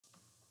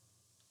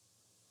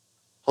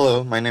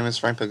Hello, my name is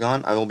Frank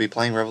Pagan. I will be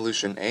playing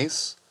Revolution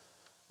Ace.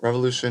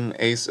 Revolution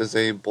Ace is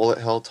a bullet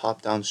hell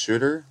top-down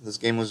shooter. This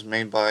game was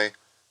made by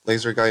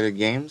Laser Guided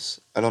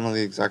Games. I don't know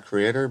the exact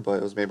creator, but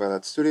it was made by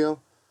that studio.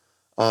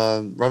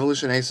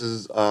 Revolution Ace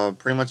is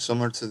pretty much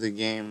similar to the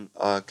game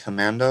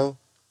Commando,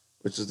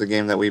 which is the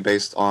game that we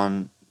based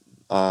on,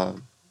 uh,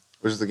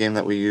 which is the game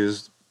that we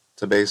used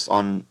to base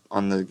on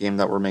the game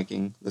that we're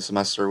making this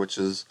semester, which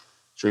is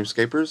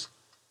Dreamscapers.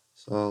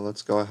 So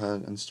let's go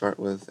ahead and start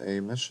with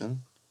a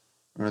mission.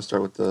 We're going to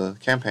start with the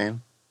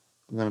campaign.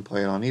 I'm going to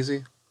play it on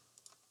easy.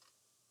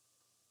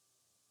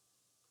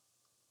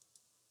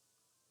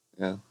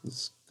 Yeah,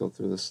 let's go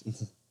through this.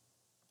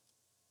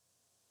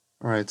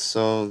 Alright,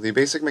 so the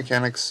basic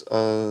mechanics,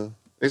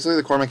 basically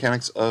the core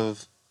mechanics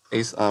of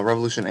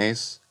Revolution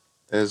Ace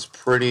is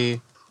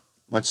pretty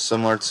much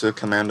similar to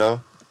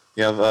Commando.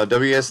 You have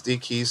WSD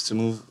keys to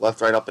move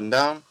left, right, up, and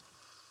down.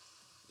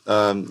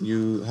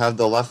 You have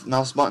the left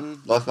mouse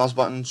button. The left mouse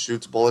button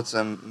shoots bullets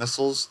and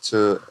missiles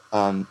to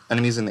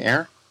enemies in the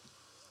air.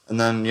 And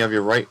then you have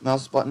your right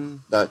mouse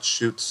button that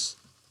shoots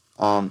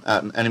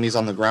at enemies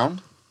on the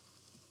ground.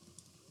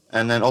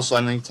 And then also,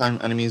 anytime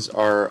enemies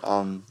are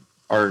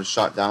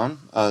shot down,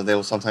 they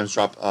will sometimes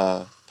drop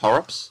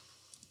power-ups.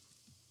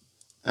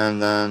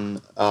 And then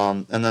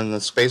the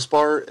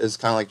spacebar is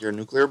kind of like your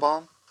nuclear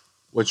bomb,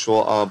 which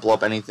will blow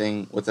up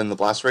anything within the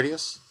blast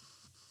radius.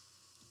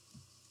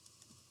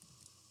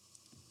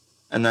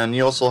 And then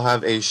you also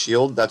have a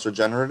shield that's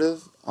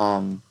regenerative.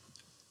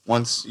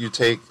 Once you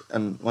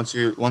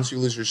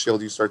lose your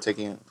shield, you start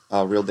taking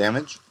real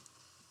damage.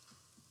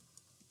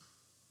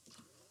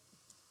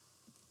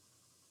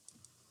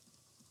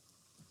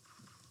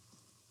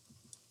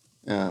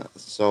 Yeah.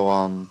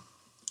 So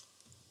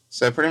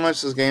pretty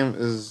much this game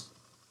is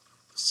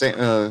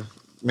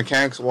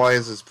mechanics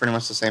wise is pretty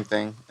much the same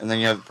thing, and then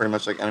you have pretty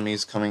much like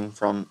enemies coming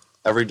from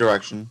every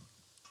direction.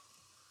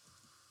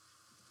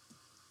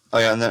 Oh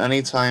yeah, and then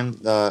anytime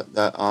that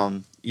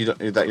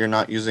you're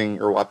not using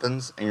your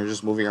weapons and you're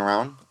just moving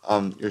around,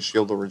 your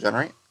shield will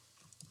regenerate.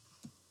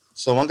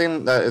 So one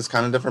thing that is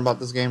kind of different about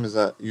this game is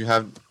that you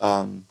have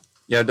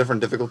different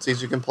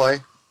difficulties you can play.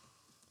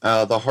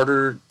 The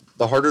harder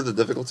the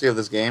difficulty of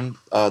this game,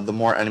 the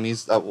more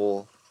enemies that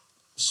will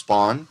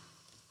spawn,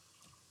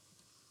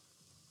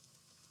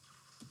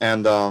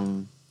 and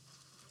then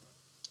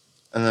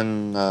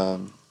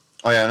oh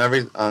yeah,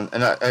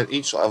 and at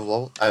each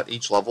level,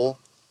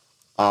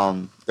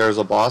 there's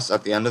a boss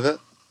at the end of it.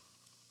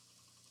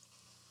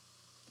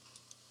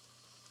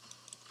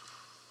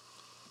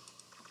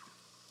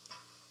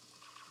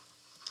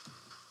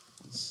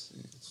 Let's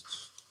see.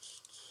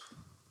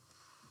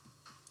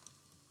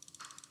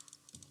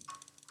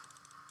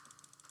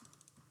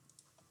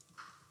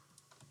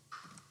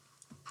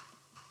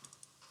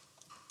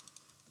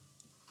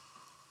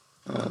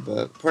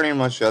 But pretty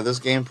much, yeah, this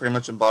game pretty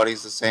much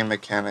embodies the same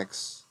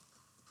mechanics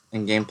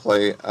and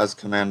gameplay as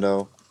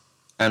Commando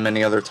and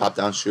many other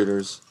top-down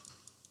shooters.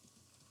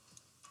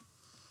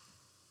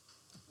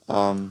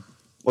 Um,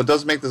 what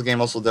does make this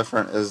game also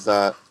different is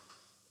that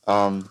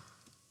um,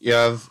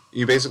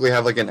 you basically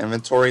have like an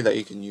inventory that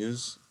you can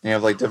use, and you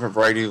have like different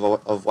variety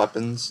of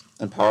weapons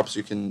and power-ups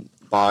you can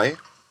buy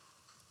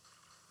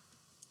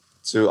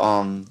to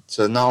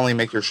not only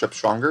make your ship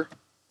stronger,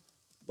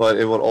 but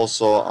it would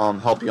also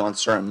help you on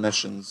certain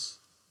missions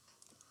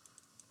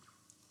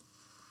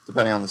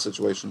depending on the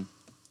situation.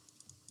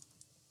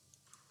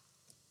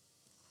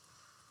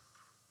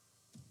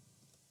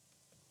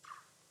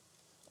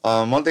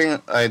 One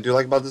thing I do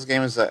like about this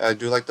game is that I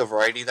do like the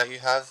variety that you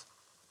have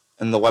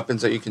and the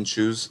weapons that you can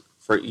choose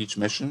for each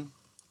mission.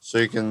 So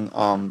you can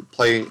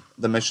play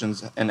the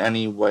missions in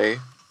any way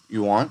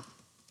you want.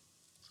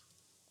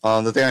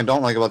 The thing I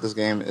don't like about this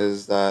game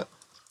is that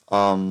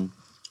the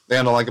thing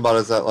I don't like about it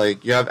is that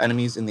like you have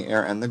enemies in the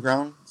air and the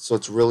ground, so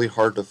it's really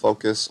hard to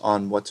focus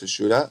on what to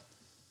shoot at.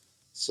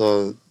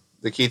 So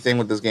the key thing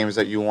with this game is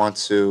that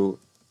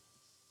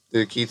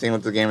the key thing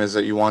with the game is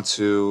that you want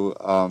to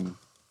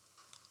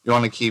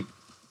keep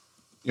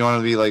you want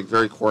to be like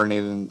very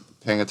coordinated and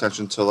paying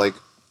attention to like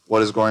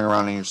what is going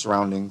around in your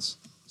surroundings,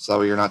 so that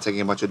way you're not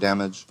taking a bunch of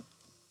damage.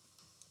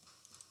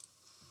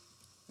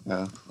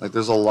 Yeah, like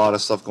there's a lot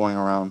of stuff going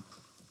around.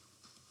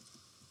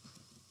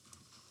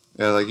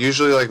 Yeah, like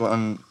usually like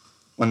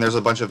when there's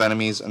a bunch of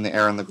enemies in the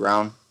air and the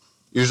ground,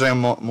 usually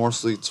I'm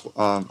mostly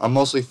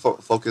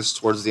focused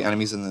towards the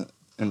enemies in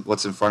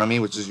what's in front of me,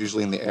 which is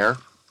usually in the air,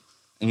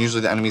 and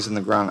usually the enemies in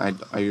the ground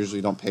I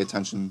usually don't pay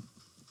attention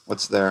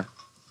what's there.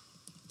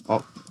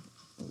 Oh,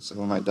 looks like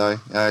I might die.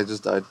 Yeah, I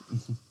just died.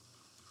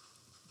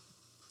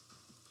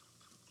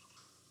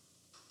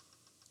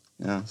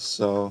 Yeah,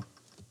 so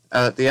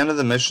at the end of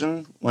the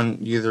mission, when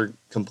you either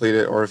complete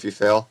it or if you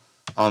fail,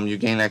 you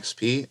gain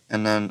XP,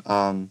 and then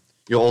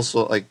you'll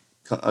also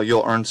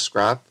you'll earn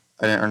scrap.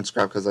 I didn't earn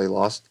scrap because I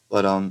lost,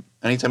 but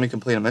anytime you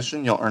complete a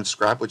mission, you'll earn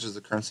scrap, which is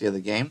the currency of the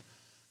game.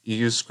 You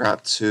use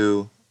scrap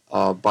to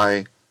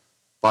buy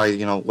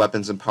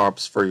weapons and power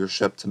ups for your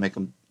ship to make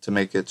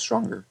it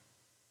stronger.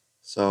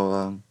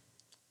 So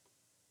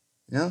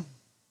yeah,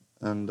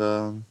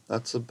 And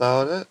that's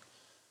about it.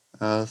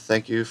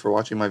 Thank you for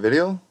watching my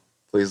video.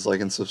 Please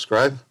like and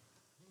subscribe,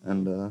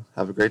 and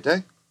have a great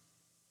day.